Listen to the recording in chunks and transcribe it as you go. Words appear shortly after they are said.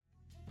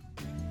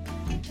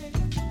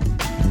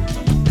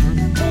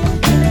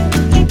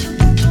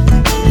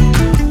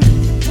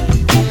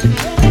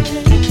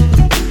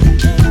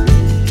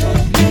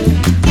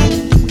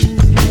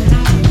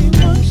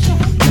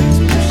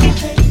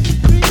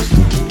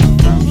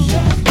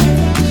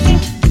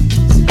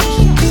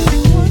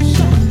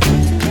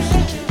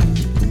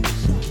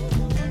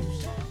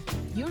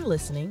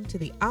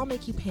I'll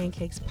Make You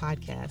Pancakes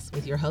podcast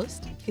with your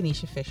host,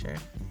 Kanisha Fisher.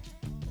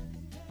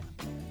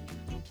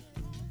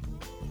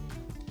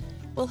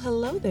 Well,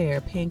 hello there,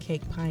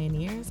 pancake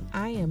pioneers.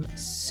 I am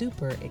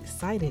super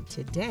excited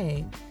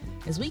today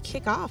as we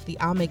kick off the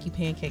I'll Make You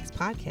Pancakes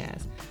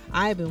podcast.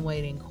 I've been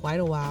waiting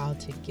quite a while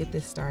to get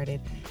this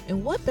started,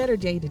 and what better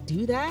day to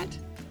do that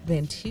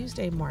than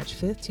Tuesday, March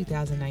 5th,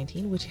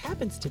 2019, which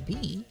happens to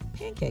be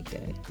Pancake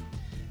Day.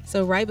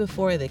 So right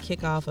before the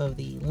kickoff of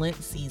the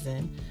Lent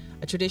season,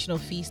 a traditional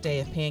feast day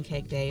of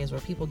Pancake Day is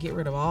where people get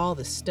rid of all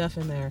the stuff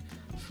in their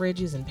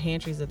fridges and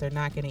pantries that they're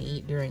not going to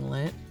eat during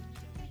Lent.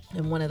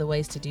 And one of the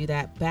ways to do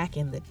that back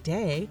in the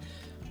day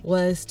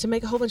was to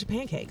make a whole bunch of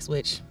pancakes,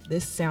 which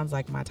this sounds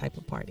like my type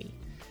of party.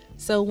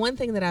 So one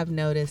thing that I've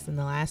noticed in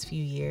the last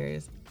few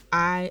years,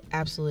 I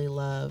absolutely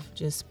love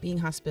just being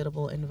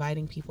hospitable,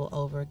 inviting people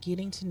over,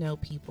 getting to know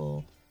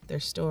people, their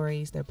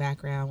stories, their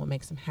background, what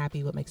makes them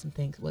happy, what makes them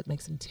think, what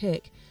makes them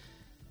tick,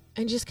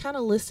 and just kind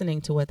of listening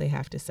to what they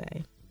have to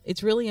say.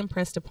 It's really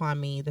impressed upon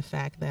me the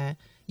fact that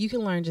you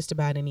can learn just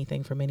about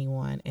anything from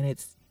anyone, and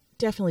it's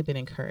definitely been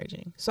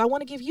encouraging. So I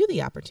want to give you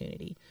the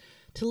opportunity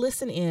to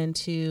listen in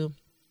to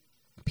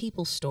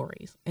people's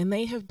stories, and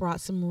they have brought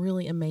some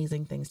really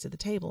amazing things to the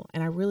table.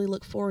 And I really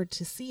look forward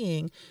to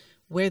seeing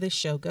where this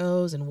show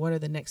goes and what are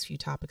the next few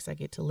topics I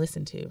get to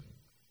listen to.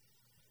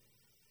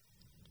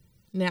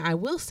 Now, I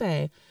will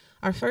say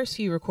our first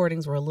few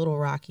recordings were a little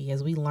rocky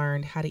as we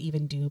learned how to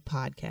even do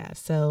podcasts.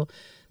 So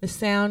the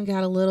sound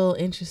got a little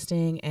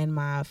interesting, and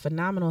my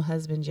phenomenal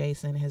husband,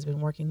 Jason, has been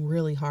working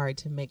really hard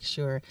to make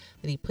sure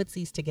that he puts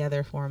these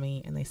together for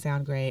me and they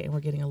sound great, and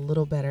we're getting a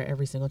little better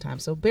every single time.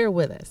 So bear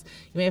with us.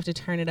 You may have to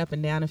turn it up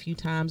and down a few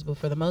times, but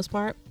for the most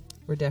part,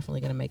 we're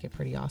definitely going to make it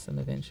pretty awesome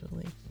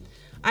eventually.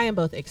 I am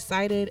both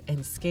excited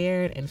and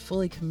scared and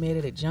fully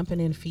committed at jumping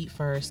in feet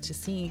first to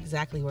seeing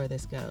exactly where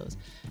this goes.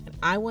 And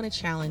I want to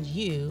challenge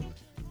you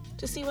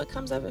to see what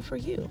comes of it for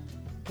you.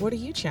 What are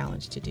you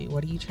challenged to do?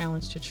 What are you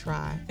challenged to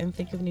try and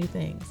think of new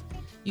things?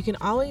 You can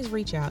always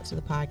reach out to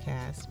the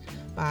podcast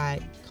by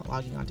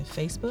logging onto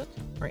Facebook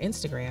or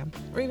Instagram,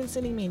 or even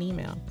sending me an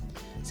email.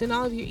 Send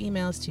all of your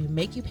emails to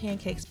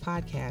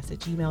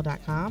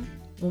makeyouppancakespodcast@gmail.com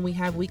when we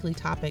have weekly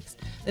topics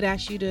that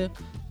ask you to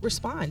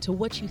respond to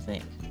what you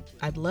think.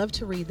 I'd love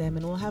to read them,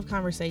 and we'll have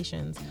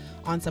conversations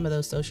on some of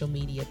those social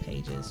media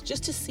pages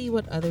just to see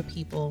what other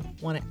people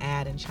want to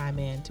add and chime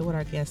in to what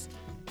our guests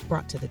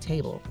brought to the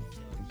table.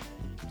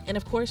 And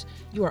of course,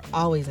 you are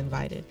always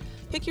invited.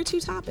 Pick your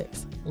 2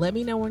 topics. Let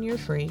me know when you're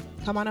free.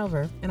 Come on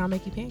over and I'll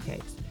make you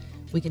pancakes.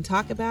 We can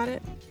talk about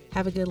it,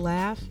 have a good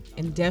laugh,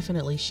 and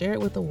definitely share it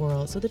with the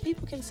world so that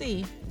people can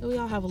see that we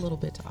all have a little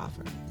bit to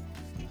offer.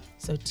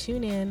 So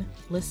tune in,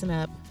 listen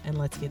up, and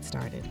let's get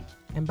started.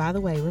 And by the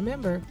way,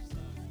 remember,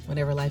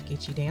 whenever life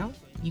gets you down,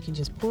 you can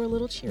just pour a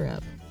little cheer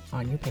up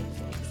on your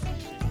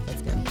pancakes.